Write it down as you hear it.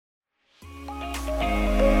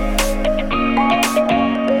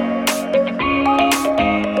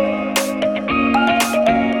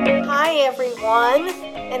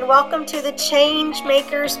welcome to the Change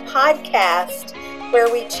Makers podcast,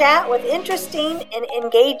 where we chat with interesting and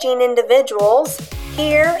engaging individuals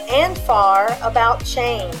here and far about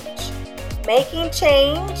change, making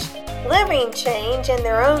change, living change in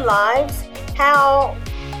their own lives, how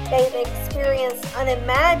they've experienced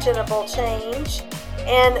unimaginable change,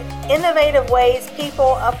 and innovative ways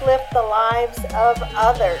people uplift the lives of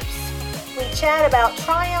others. We chat about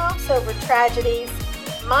triumphs over tragedies,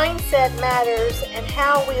 mindset matters, and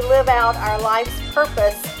how we live out our life's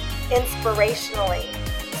purpose inspirationally.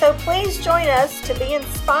 So please join us to be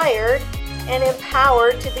inspired and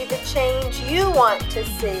empowered to be the change you want to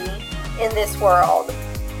see in this world.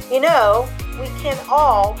 You know, we can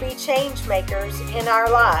all be change makers in our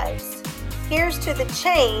lives. Here's to the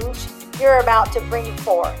change you're about to bring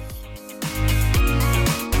forth.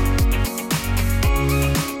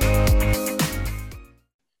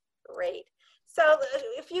 Great. So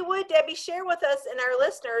if you would, Debbie, share with us and our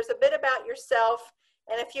listeners a bit about yourself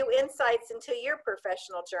and a few insights into your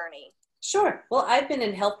professional journey. Sure. Well, I've been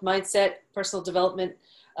in health mindset, personal development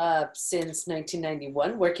since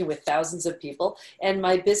 1991, working with thousands of people. And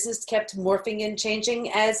my business kept morphing and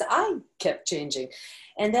changing as I kept changing.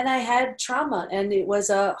 And then I had trauma, and it was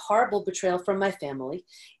a horrible betrayal from my family.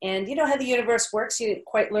 And you know how the universe works. You didn't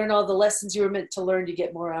quite learn all the lessons you were meant to learn. You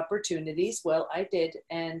get more opportunities. Well, I did.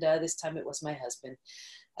 And this time it was my husband.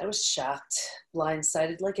 I was shocked,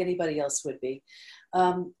 blindsided, like anybody else would be.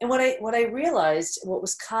 And what I realized, what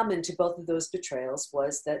was common to both of those betrayals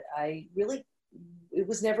was that it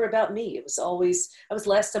was never about me. It was always, I was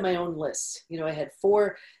last on my own list. You know, I had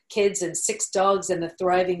 4 kids and 6 dogs and a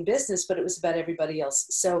thriving business, but it was about everybody else.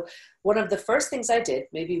 So one of the first things I did,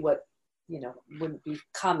 maybe what, wouldn't be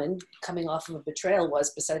common coming off of a betrayal,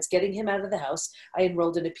 was, besides getting him out of the house, I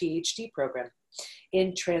enrolled in a PhD program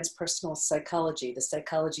in transpersonal psychology, the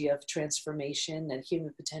psychology of transformation and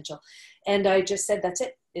human potential. And I just said, that's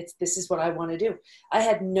it. This is what I want to do. I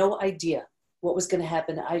had no idea what was going to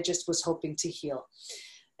happen. I just was hoping to heal.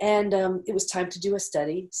 And it was time to do a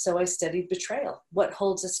study. So I studied betrayal. What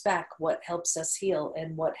holds us back? What helps us heal?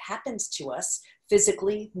 And what happens to us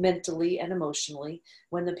physically, mentally, and emotionally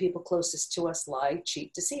when the people closest to us lie,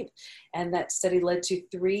 cheat, deceive? And that study led to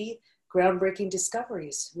 3 groundbreaking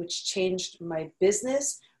discoveries, which changed my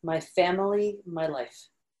business, my family, my life.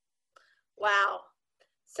 Wow.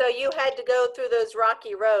 So you had to go through those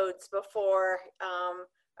rocky roads before,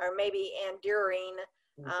 or maybe enduring,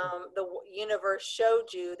 the universe showed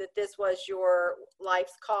you that this was your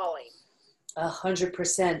life's calling.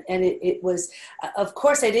 100%. And it was, of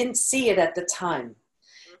course, I didn't see it at the time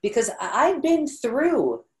because I'd been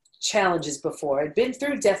through challenges before. I'd been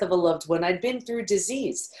through death of a loved one. I'd been through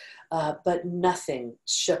disease, but nothing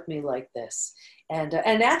shook me like this. And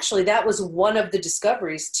actually, that was one of the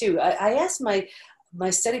discoveries too. I asked my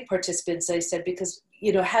study participants, I said, because,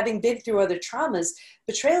 having been through other traumas,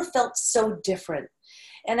 betrayal felt so different.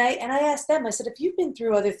 And I asked them, I said, if you've been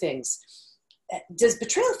through other things, does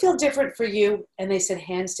betrayal feel different for you? And they said,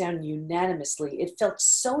 hands down, unanimously, it felt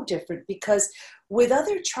so different, because with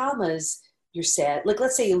other traumas, you're sad. Like,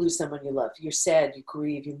 let's say you lose someone you love. You're sad, you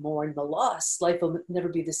grieve, you mourn the loss. Life will never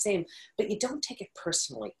be the same, but you don't take it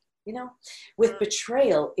personally. With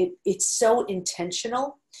betrayal, it's so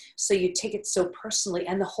intentional. So you take it so personally,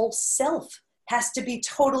 and the whole self has to be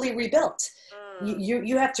totally rebuilt.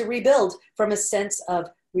 You have to rebuild from a sense of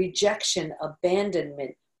rejection,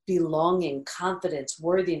 abandonment, belonging, confidence,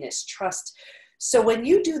 worthiness, trust. So when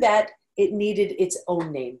you do that, it needed its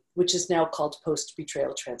own name, which is now called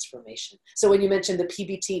post-betrayal transformation. So when you mentioned the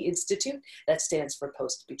PBT Institute, that stands for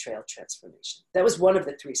post-betrayal transformation. That was one of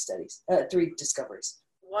the 3 discoveries.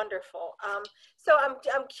 Wonderful. So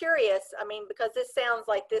I'm curious, because this sounds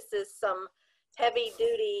like this is some heavy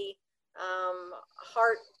duty,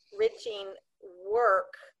 heart-wrenching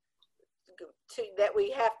work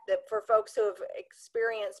for folks who have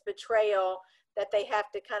experienced betrayal, that they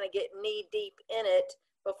have to kind of get knee deep in it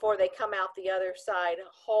before they come out the other side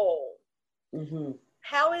whole. Mm-hmm.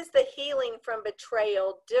 How is the healing from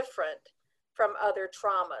betrayal different from other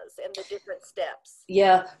traumas and the different steps?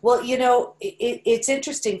 Yeah, well, it's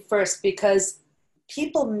interesting first, because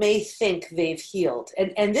people may think they've healed.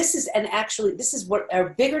 And this is what a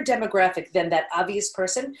bigger demographic than that obvious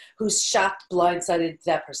person who's shocked, blindsided,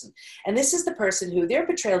 that person. And this is the person who their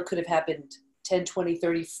betrayal could have happened 10, 20,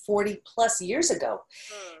 30, 40 plus years ago.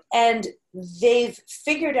 And they've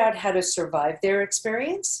figured out how to survive their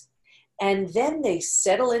experience. And then they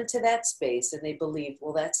settle into that space and they believe,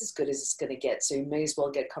 well, that's as good as it's going to get. So you may as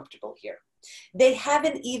well get comfortable here. They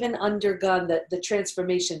haven't even undergone the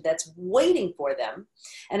transformation that's waiting for them.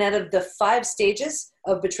 And out of the 5 stages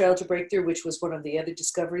of betrayal to breakthrough, which was one of the other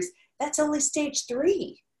discoveries, that's only stage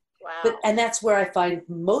 3. Wow. And that's where I find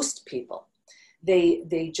most people.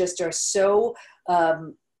 They just are so,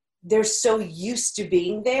 they're so used to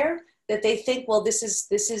being there that they think, well, this is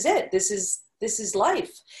it. This is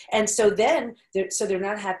life. And so then they're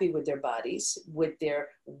not happy with their bodies, with their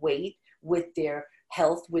weight, with their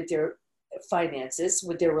health, with their finances,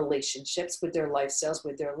 with their relationships, with their lifestyles,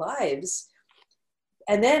 with their lives.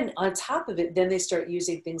 And then on top of it, then they start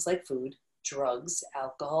using things like food, drugs,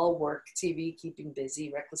 alcohol, work, TV, keeping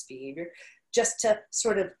busy, reckless behavior, just to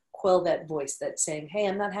sort of quell that voice that's saying, hey,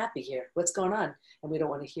 I'm not happy here. What's going on? And we don't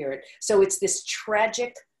want to hear it. So it's this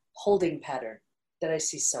tragic holding pattern that I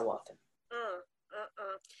see so often.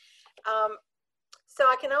 So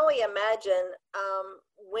I can only imagine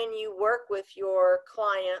when you work with your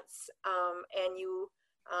clients and you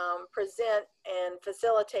present and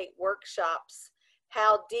facilitate workshops,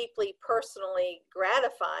 how deeply personally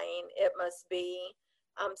gratifying it must be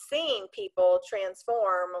seeing people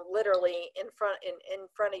transform literally in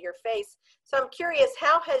front of your face. So I'm curious,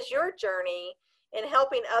 how has your journey in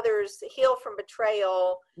helping others heal from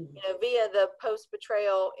betrayal, via the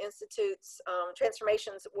Post-Betrayal Institute's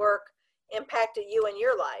transformations work, impacted you in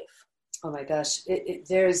your life? Oh my gosh,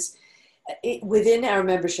 within our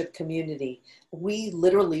membership community, we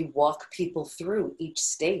literally walk people through each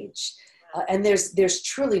stage. And there's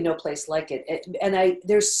truly no place like it. And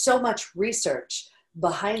there's so much research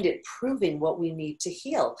behind it proving what we need to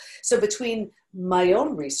heal. So between my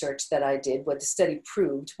own research that I did, what the study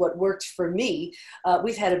proved, what worked for me,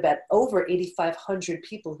 we've had about over 8,500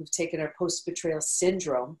 people who've taken our post-betrayal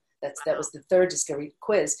syndrome. That was the 3rd discovery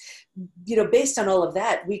quiz. Based on all of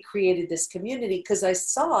that, we created this community because I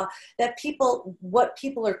saw that what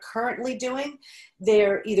people are currently doing,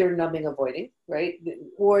 they're either numbing, avoiding, right?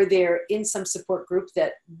 Or they're in some support group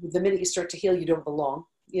that the minute you start to heal, you don't belong,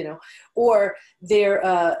 or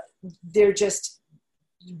they're just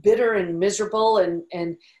bitter and miserable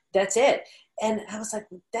and that's it. And I was like,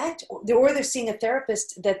 or they're seeing a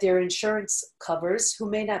therapist that their insurance covers who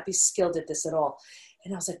may not be skilled at this at all.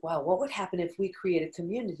 And I was like, wow, what would happen if we create a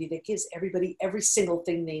community that gives everybody every single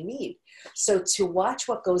thing they need? So to watch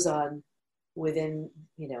what goes on within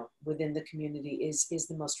the community is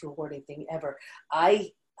the most rewarding thing ever.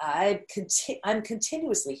 I'm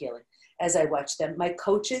continuously healing as I watch them. My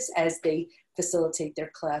coaches, as they facilitate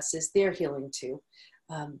their classes, they're healing too.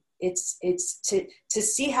 It's to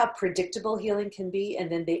see how predictable healing can be,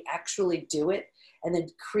 and then they actually do it, and then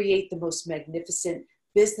create the most magnificent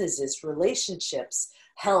businesses, relationships,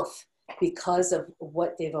 health, because of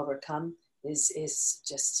what they've overcome is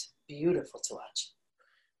just beautiful to watch.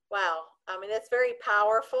 Wow. I mean, that's very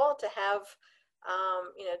powerful to have,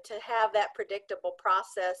 to have that predictable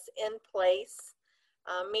process in place,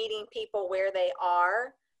 meeting people where they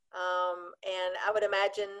are. And I would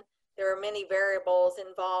imagine there are many variables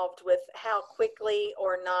involved with how quickly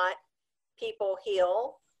or not people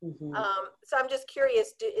heal. Mm-hmm. So I'm just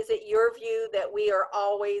curious, is it your view that we are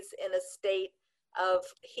always in a state of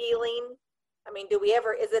healing? I mean,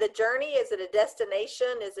 is it a journey? Is it a destination?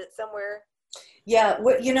 Is it somewhere? Yeah,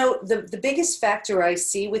 the biggest factor I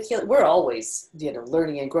see with healing, we're always,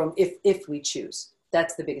 learning and growing if we choose.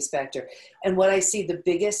 That's the biggest factor. And what I see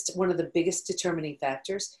one of the biggest determining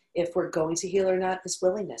factors, if we're going to heal or not, is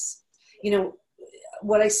willingness.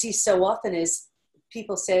 What I see so often is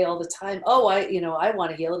people say all the time, oh, I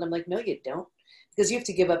want to heal. And I'm like, no, you don't, because you have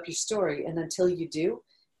to give up your story. And until you do,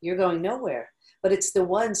 you're going nowhere. But it's the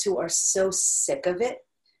ones who are so sick of it,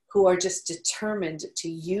 who are just determined to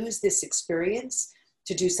use this experience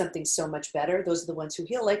to do something so much better. Those are the ones who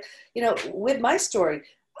heal. Like, with my story,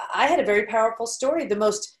 I had a very powerful story. The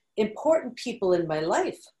most important people in my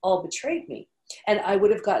life all betrayed me. And I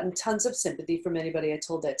would have gotten tons of sympathy from anybody I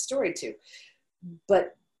told that story to.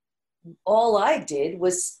 But all I did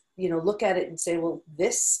was, look at it and say, well,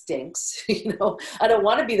 this stinks. I don't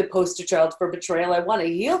want to be the poster child for betrayal. I want to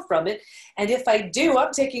heal from it. And if I do,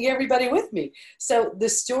 I'm taking everybody with me. So the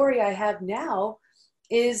story I have now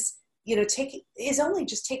is, only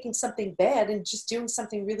just taking something bad and just doing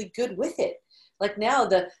something really good with it. Like now,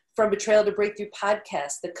 the From Betrayal to Breakthrough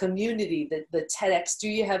podcast, the community, the TEDx, Do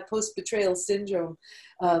You Have Post-Betrayal Syndrome?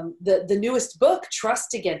 The newest book,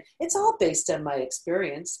 Trust Again. It's all based on my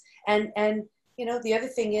experience. And the other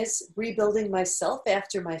thing is rebuilding myself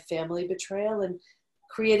after my family betrayal and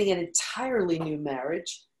creating an entirely new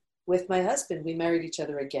marriage with my husband. We married each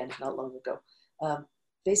other again not long ago.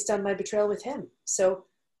 based on my betrayal with him. So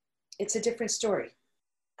it's a different story.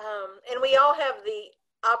 And we all have the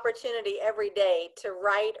opportunity every day to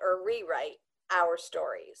write or rewrite our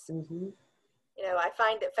stories. Mm-hmm. You know, I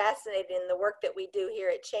find it fascinating in the work that we do here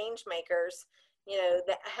at Changemakers, you know,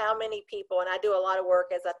 that how many people, and I do a lot of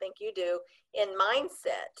work, as I think you do, in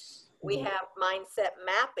mindset. We Mm-hmm. have mindset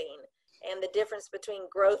mapping and the difference between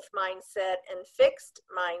growth mindset and fixed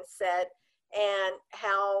mindset, and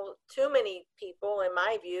how too many people, in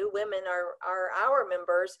my view, women are our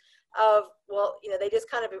members of, well, you know, they just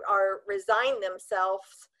kind of are resigned themselves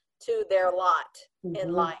to their lot in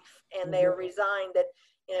Mm-hmm. life, and they're resigned that,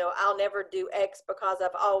 you know, I'll never do X because I've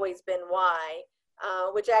always been Y,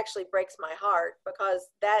 which actually breaks my heart, because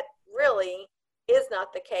that really is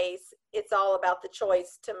not the case. It's all about the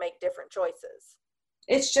choice to make different choices.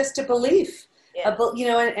 It's just a belief. Yeah. You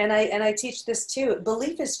know, and I teach this too.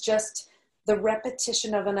 Belief is just the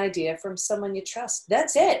repetition of an idea from someone you trust.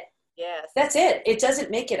 That's it. Yes. That's it. It doesn't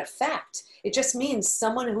make it a fact. It just means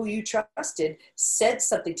someone who you trusted said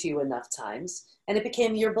something to you enough times and it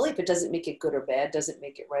became your belief. It doesn't make it good or bad, doesn't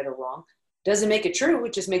make it right or wrong, doesn't make it true,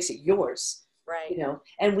 it just makes it yours. Right. You know,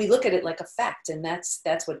 and we look at it like a fact, and that's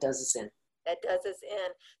what does us in. That does us in.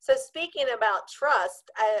 So speaking about trust,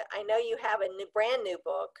 I know you have a brand new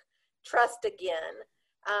book, Trust Again.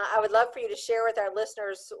 I would love for you to share with our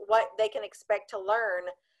listeners what they can expect to learn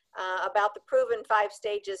about the proven 5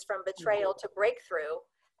 stages from betrayal to breakthrough,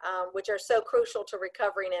 which are so crucial to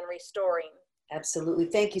recovering and restoring. Absolutely.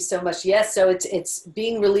 Thank you so much. Yes, so it's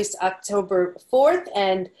being released October 4th,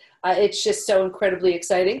 and it's just so incredibly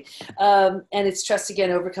exciting. And it's Trust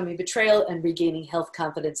Again, Overcoming Betrayal and Regaining Health,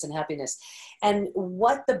 Confidence, and Happiness. And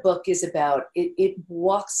what the book is about, it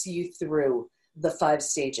walks you through the 5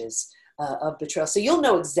 stages of betrayal. So you'll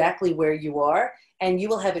know exactly where you are, and you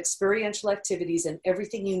will have experiential activities and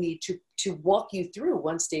everything you need to walk you through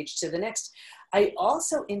one stage to the next. I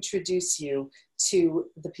also introduce you to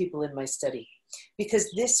the people in my study, because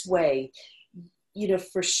this way, you know,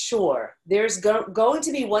 for sure, there's going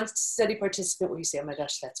to be one study participant where you say, oh my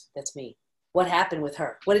gosh, that's me. What happened with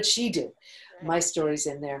her? What did she do? Right. My story's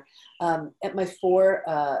in there. At my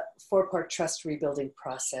 4-part trust rebuilding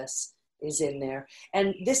process is in there.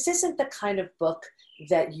 And this isn't the kind of book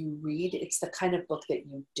that you read. It's the kind of book that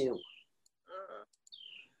you do. Mm-hmm.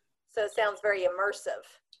 So it sounds very immersive.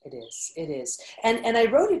 It is. And I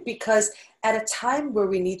wrote it because at a time where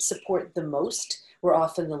we need support the most, we're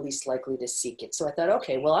often the least likely to seek it. So I thought,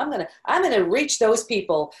 okay, well, I'm gonna reach those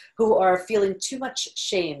people who are feeling too much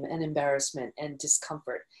shame and embarrassment and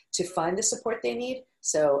discomfort to find the support they need.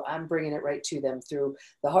 So I'm bringing it right to them through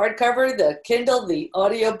the hardcover, the Kindle, the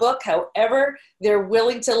audiobook, however they're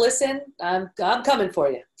willing to listen. I'm coming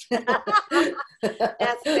for you.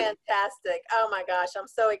 That's fantastic. Oh my gosh, I'm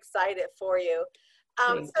so excited for you.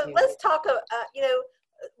 So let's talk, you know,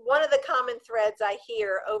 one of the common threads I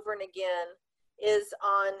hear over and again is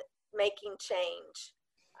on making change.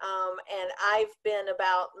 And I've been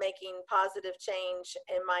about making positive change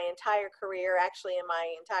in my entire career, actually in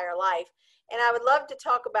my entire life. And I would love to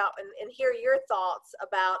talk about and hear your thoughts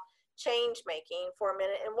about change making for a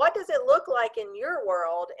minute. And what does it look like in your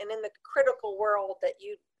world and in the critical world that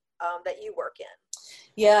you work in?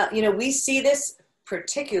 Yeah, you know, we see this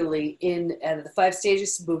particularly in the 5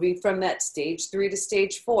 stages, moving from that stage 3 to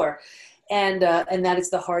stage 4. And that is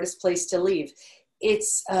the hardest place to leave.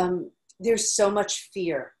 It's, there's so much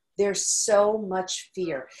fear. There's so much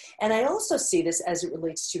fear. And I also see this as it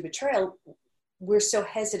relates to betrayal. We're so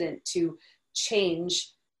hesitant to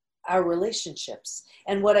change our relationships.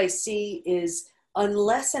 And what I see is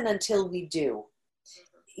unless and until we do,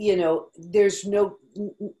 you know, there's no,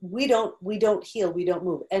 we don't heal, we don't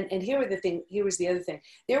move. And here was the other thing.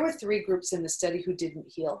 There were 3 groups in the study who didn't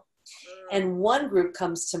heal. And one group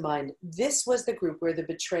comes to mind. This was the group where the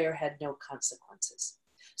betrayer had no consequences.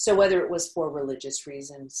 So whether it was for religious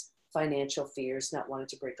reasons, financial fears, not wanting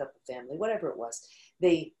to break up a family, whatever it was,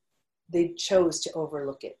 they chose to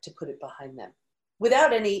overlook it, to put it behind them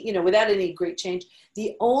without any great change.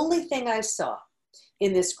 The only thing I saw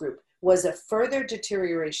in this group was a further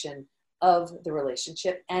deterioration of the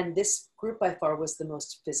relationship. And this group by far was the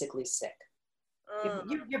most physically sick.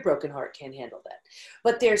 Your broken heart can't handle that.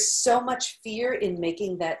 But there's so much fear in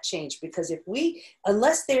making that change, because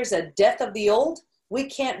unless there's a death of the old, we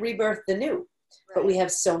can't rebirth the new. Right. But we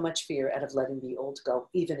have so much fear out of letting the old go,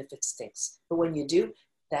 even if it stinks. But when you do,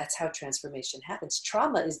 that's how transformation happens.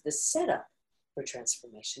 Trauma is the setup for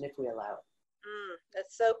transformation if we allow it.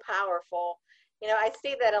 That's so powerful. You know, I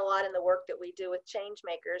see that a lot in the work that we do with change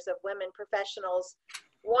makers, of women professionals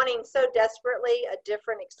wanting so desperately a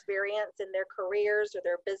different experience in their careers or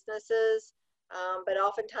their businesses, But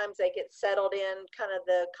oftentimes they get settled in kind of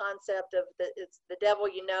the concept of it's the devil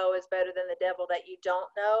you know is better than the devil that you don't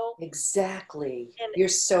know. Exactly. And, You're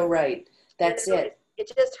so right. That's it.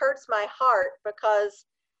 it just hurts my heart because,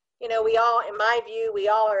 we all, in my view, we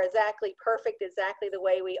all are exactly perfect, exactly the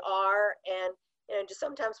way we are. And, just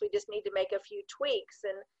sometimes we just need to make a few tweaks.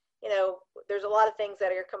 And, there's a lot of things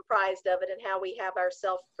that are comprised of it and how we have our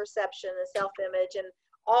self-perception and self-image and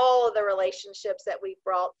all of the relationships that we've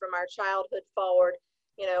brought from our childhood forward,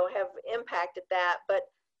 have impacted that. But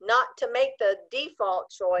not to make the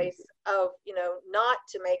default choice of, not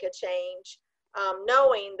to make a change,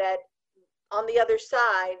 knowing that on the other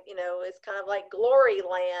side, is kind of like glory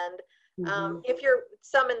land. If you're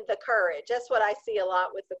summoned the courage, that's what I see a lot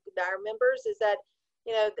with our members is that,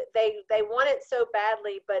 they want it so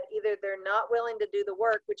badly, but either they're not willing to do the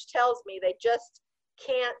work, which tells me they just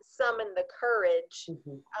can't summon the courage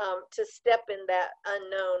to step in that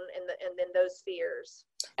unknown and then those fears.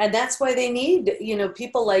 And that's why they need,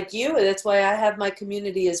 people like you. And that's why I have my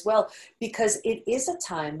community as well, because it is a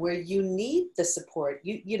time where you need the support.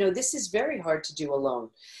 This is very hard to do alone.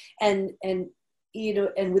 And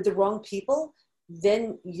with the wrong people,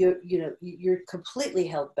 then you're completely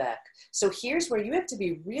held back. So here's where you have to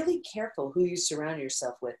be really careful who you surround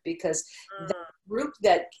yourself with, because the group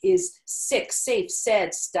that is sick, safe,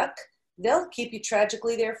 sad, stuck, they'll keep you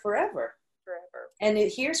tragically there forever. And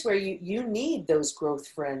here's where you need those growth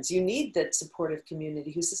friends. You need that supportive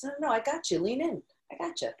community who says, no, I got you. Lean in. I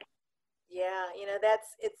got you. Yeah,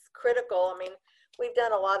 it's critical. I mean, we've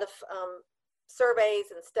done a lot of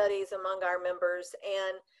surveys and studies among our members,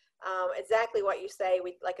 and exactly what you say.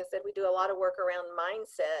 Like I said, we do a lot of work around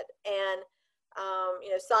mindset, and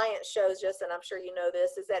science shows us, and I'm sure you know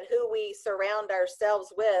this, is that who we surround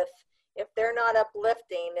ourselves with, if they're not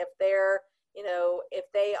uplifting, if they're, if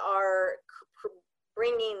they are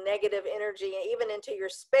bringing negative energy even into your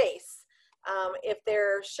space, if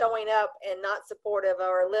they're showing up and not supportive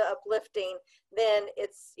or uplifting, then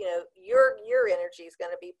it's, your energy is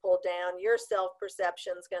going to be pulled down, your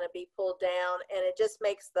self-perception is going to be pulled down, and it just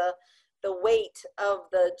makes the weight of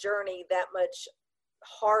the journey that much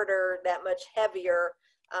harder, that much heavier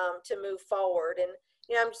to move forward. And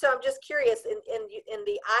so I'm just curious, in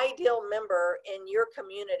the ideal member in your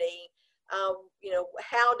community,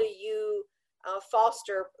 how do you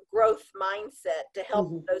foster growth mindset to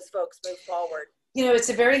help those folks move forward? It's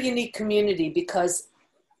a very unique community because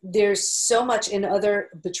there's so much in other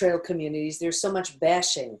betrayal communities. There's so much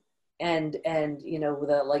bashing and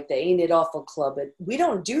the Ain't It Awful Club. We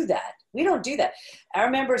don't do that. Our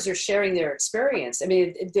members are sharing their experience. I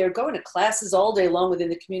mean, they're going to classes all day long within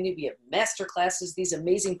the community. We have master classes, these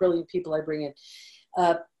amazing, brilliant people I bring in.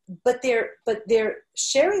 But they're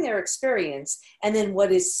sharing their experience. And then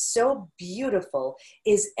what is so beautiful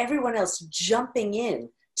is everyone else jumping in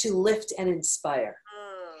to lift and inspire.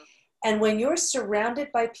 And when you're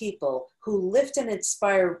surrounded by people who lift and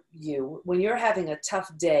inspire you, when you're having a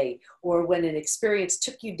tough day, or when an experience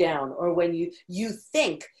took you down, or when you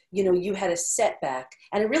think, you had a setback,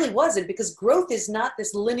 and it really wasn't, because growth is not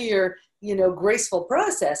this linear, graceful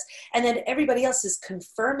process. And then everybody else is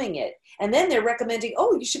confirming it. And then they're recommending,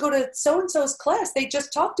 oh, you should go to so-and-so's class. They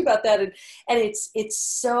just talked about that. And it's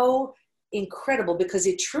so incredible, because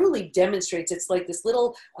it truly demonstrates, it's like this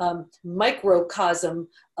little microcosm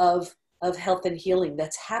of health and healing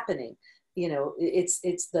that's happening. It's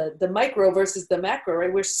the micro versus the macro,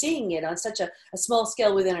 right? We're seeing it on such a small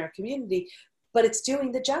scale within our community, but it's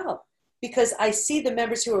doing the job, because I see the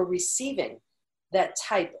members who are receiving that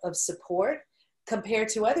type of support compared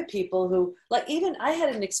to other people who, like, even I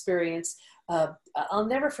had an experience, I'll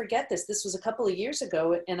never forget this. This was a couple of years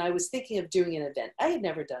ago, and I was thinking of doing an event. I had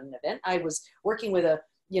never done an event. I was working with a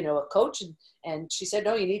coach, and she said,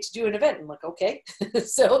 no, you need to do an event. I'm like, okay.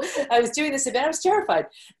 So I was doing this event. I was terrified,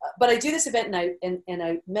 but I do this event, and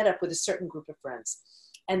I met up with a certain group of friends.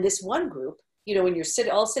 And this one group, when you're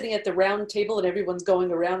all sitting at the round table and everyone's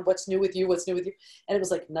going around, what's new with you? What's new with you? And it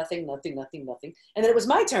was like, nothing. And then it was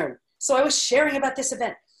my turn. So I was sharing about this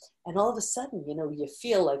event. And all of a sudden, you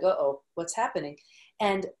feel like, uh-oh, what's happening?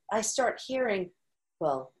 And I start hearing,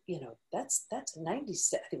 well, that's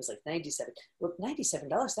 97. I think it was like 97. Well,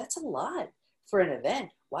 $97, that's a lot for an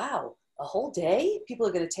event. Wow. A whole day? People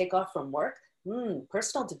are going to take off from work?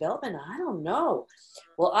 Personal development? I don't know.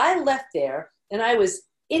 Well, I left there, and I was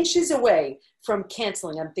inches away from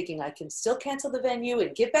canceling. I'm thinking I can still cancel the venue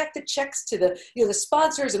and give back the checks to the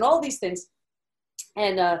sponsors and all these things.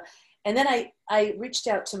 And then I reached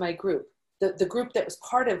out to my group, the group that was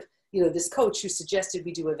part of, this coach who suggested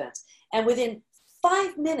we do events. And within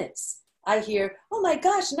 5 minutes, I hear, oh my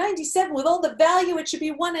gosh, 97 with all the value, it should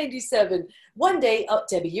be 197. One day, oh,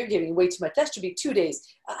 Debbie, you're giving way too much. That should be 2 days.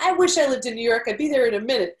 I wish I lived in New York. I'd be there in a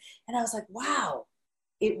minute. And I was like, wow,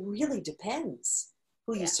 it really depends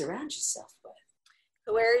who you surround yourself with.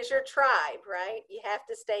 Where is your tribe, right? You have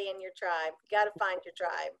to stay in your tribe. You got to find your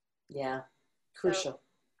tribe. Yeah, crucial.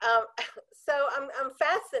 So I'm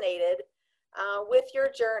fascinated with your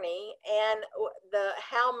journey and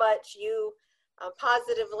how much you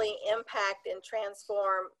positively impact and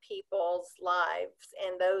transform people's lives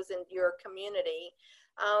and those in your community.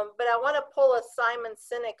 But I want to pull a Simon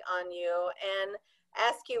Sinek on you and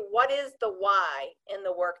ask you, what is the why in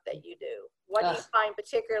the work that you do? What do you find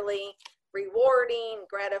particularly rewarding,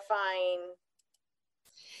 gratifying?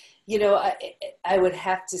 You know, I would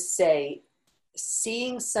have to say,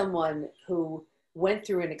 seeing someone who went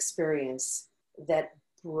through an experience that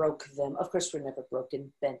broke them, of course we're never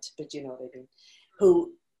broken, bent, but you know what I mean,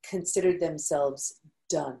 who considered themselves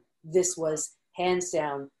done. This was hands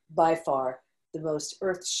down, by far, the most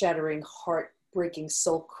earth-shattering, heart-breaking,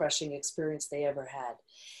 soul-crushing experience they ever had.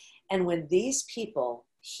 And when these people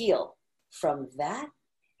heal from that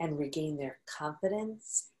and regain their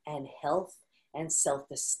confidence and health and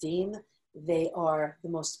self-esteem, they are the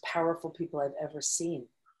most powerful people I've ever seen.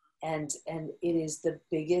 And it is the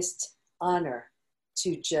biggest honor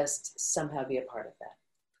to just somehow be a part of that.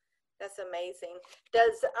 That's amazing.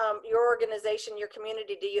 Does your organization, your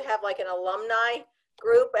community, do you have like an alumni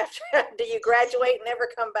group after? Do you graduate and never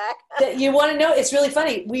come back? You want to know? It's really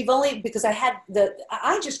funny. We've only, because I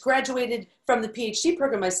just graduated from the PhD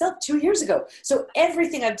program myself 2 years ago. So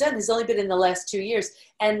everything I've done has only been in the last 2 years.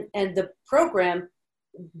 And the program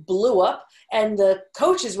blew up and the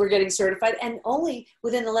coaches were getting certified, and only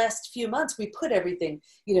within the last few months we put everything,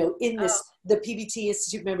 you know, in this the PBT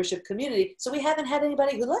Institute membership community. So we haven't had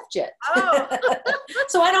anybody who left yet.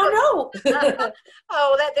 So I don't know.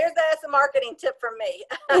 That's a marketing tip from me.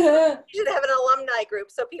 You should have an alumni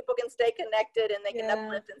group so people can stay connected and they can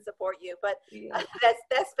uplift and support you. But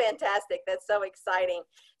that's fantastic. That's so exciting.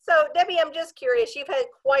 So Debbie, I'm just curious, you've had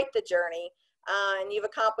quite the journey. And you've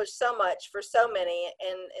accomplished so much for so many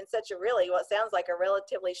in such a what sounds like a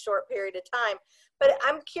relatively short period of time. But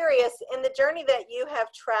I'm curious, in the journey that you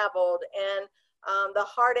have traveled and the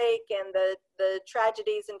heartache and the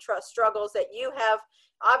tragedies and struggles that you have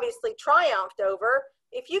obviously triumphed over,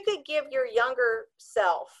 if you could give your younger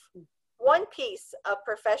self one piece of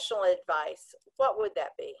professional advice, what would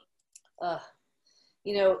that be?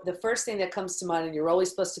 You know, the first thing that comes to mind, and you're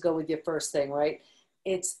always supposed to go with your first thing, right?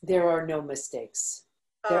 There are no mistakes.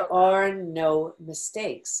 There are no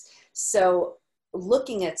mistakes. So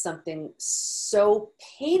looking at something so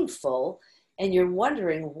painful and you're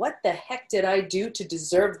wondering, what the heck did I do to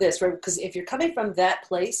deserve this? Right? Because if you're coming from that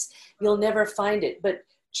place, you'll never find it. But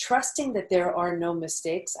trusting that there are no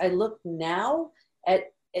mistakes, I look now at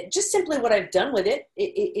just simply what I've done with it.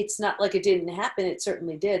 It's not like it didn't happen. It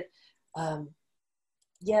certainly did. There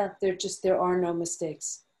are no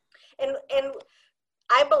mistakes. And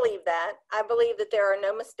I believe that. I believe that there are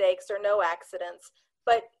no mistakes or no accidents.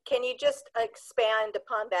 But can you just expand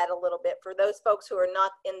upon that a little bit for those folks who are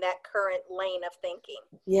not in that current lane of thinking?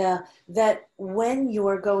 Yeah, that when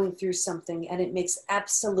you're going through something and it makes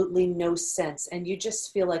absolutely no sense and you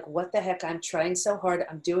just feel like, what the heck, I'm trying so hard,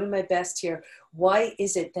 I'm doing my best here. Why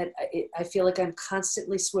is it that I feel like I'm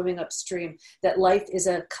constantly swimming upstream, that life is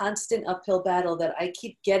a constant uphill battle, that I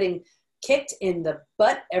keep getting kicked in the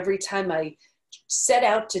butt every time I set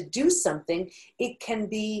out to do something? It can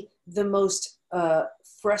be the most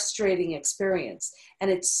frustrating experience. And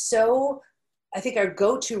it's so, I think our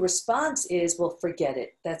go-to response is, well, forget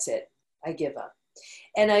it. That's it. I give up.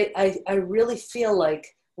 And I really feel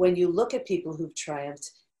like when you look at people who've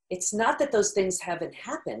triumphed, it's not that those things haven't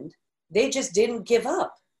happened. They just didn't give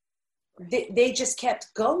up. They just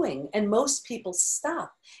kept going. And most people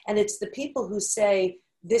stop. And it's the people who say,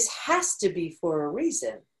 this has to be for a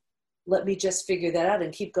reason. Let me just figure that out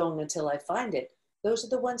and keep going until I find it. Those are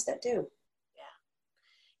the ones that do.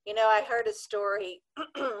 You know, I heard a story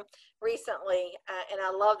recently, and I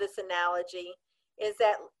love this analogy, is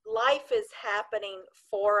that life is happening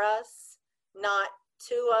for us, not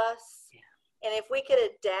to us. Yeah. And if we could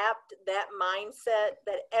adapt that mindset,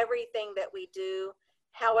 that everything that we do,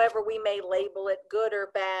 however we may label it, good or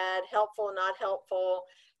bad, helpful, not helpful,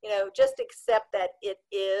 you know, just accept that it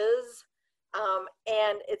is,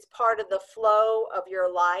 and it's part of the flow of your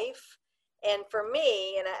life. And for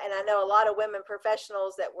me, and I know a lot of women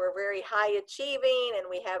professionals that we're very high achieving and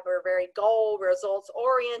we're very goal results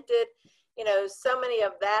oriented, you know, so many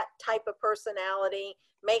of that type of personality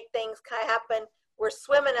make things happen. We're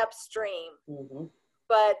swimming upstream. Mm-hmm.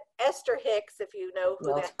 But Esther Hicks, if you know who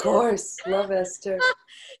Well, that of course. Love Esther.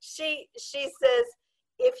 she says,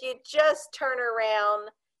 if you just turn around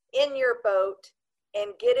in your boat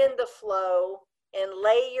and get in the flow and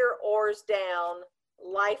lay your oars down,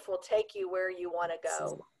 life will take you where you want to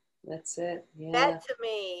go. That's it. Yeah. That to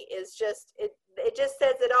me is just, it just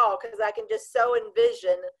says it all, because I can just so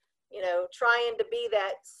envision, trying to be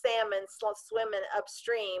that salmon swimming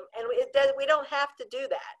upstream. And we don't have to do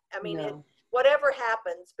that. I mean, No. Whatever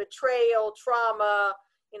happens, betrayal, trauma,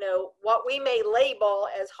 what we may label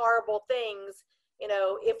as horrible things,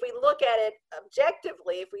 if we look at it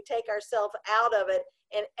objectively, if we take ourselves out of it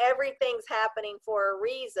and everything's happening for a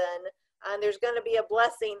reason, and there's going to be a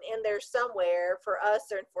blessing in there somewhere for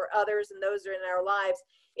us and for others and those are in our lives,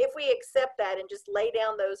 if we accept that and just lay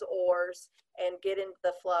down those oars and get into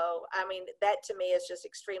the flow, I mean, that to me is just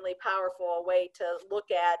extremely powerful, a way to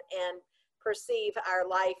look at and perceive our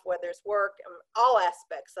life, whether it's work, all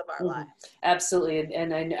aspects of our life. Absolutely.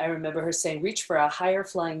 And I remember her saying, reach for a higher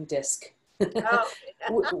flying disc. Oh.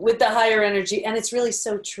 With the higher energy. And it's really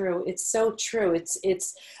so true. It's so true.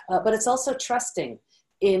 But it's also trusting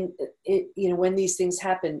in it, when these things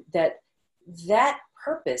happen, that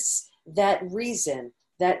purpose, that reason,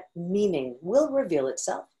 that meaning will reveal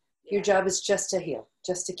itself. Yeah. Your job is just to heal,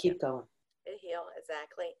 just to keep going. To heal,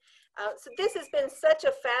 exactly. So this has been such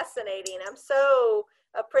a fascinating, I'm so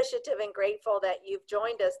appreciative and grateful that you've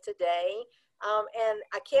joined us today. And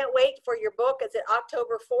I can't wait for your book. Is it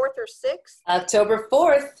October 4th or 6th? October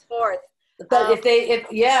 4th. 4th. But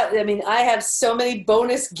I have so many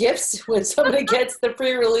bonus gifts when somebody gets the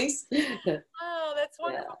pre-release. Oh, that's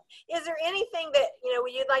wonderful. Yeah. Is there anything that,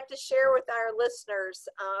 you'd like to share with our listeners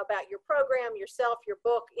about your program, yourself, your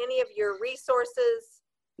book, any of your resources?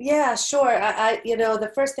 Yeah, sure.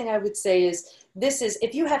 The first thing I would say is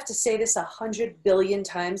if you have to say this 100 billion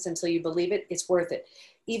times until you believe it, it's worth it.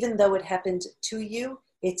 Even though it happened to you,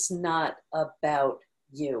 it's not about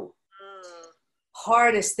you.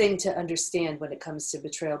 Hardest thing to understand when it comes to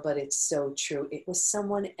betrayal, but it's so true. It was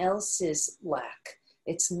someone else's lack.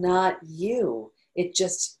 It's not you. It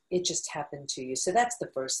just happened to you. So that's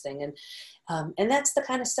the first thing. And that's the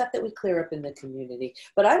kind of stuff that we clear up in the community.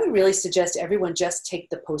 But I would really suggest everyone just take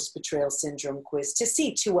the post-betrayal syndrome quiz to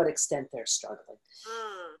see to what extent they're struggling.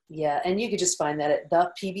 Yeah, and you could just find that at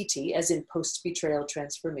the PBT, as in post-betrayal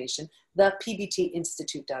transformation,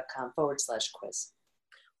 thepbtinstitute.com/quiz.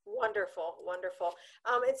 Wonderful, wonderful.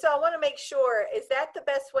 And so I want to make sure, is that the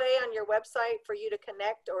best way on your website for you to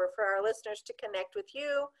connect, or for our listeners to connect with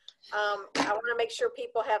you? I want to make sure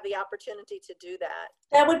people have the opportunity to do that.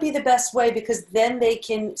 That would be the best way, because then they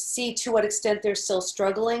can see to what extent they're still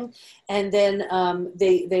struggling. And then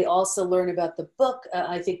they also learn about the book.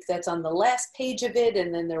 I think that's on the last page of it.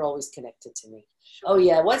 And then they're always connected to me. Sure. Oh,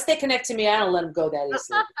 yeah. Once they connect to me, I don't let them go that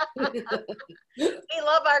easily. We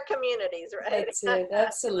love our communities, right? That's it.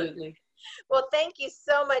 Absolutely. Well, thank you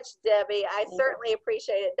so much, Debbie. I certainly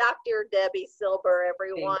appreciate it. Dr. Debbie Silber,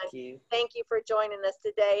 everyone. Thank you for joining us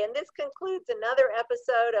today. And this concludes another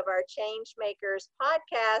episode of our Change Makers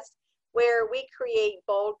podcast, where we create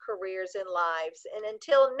bold careers and lives. And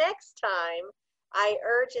until next time, I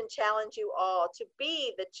urge and challenge you all to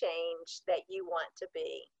be the change that you want to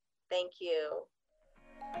be. Thank you.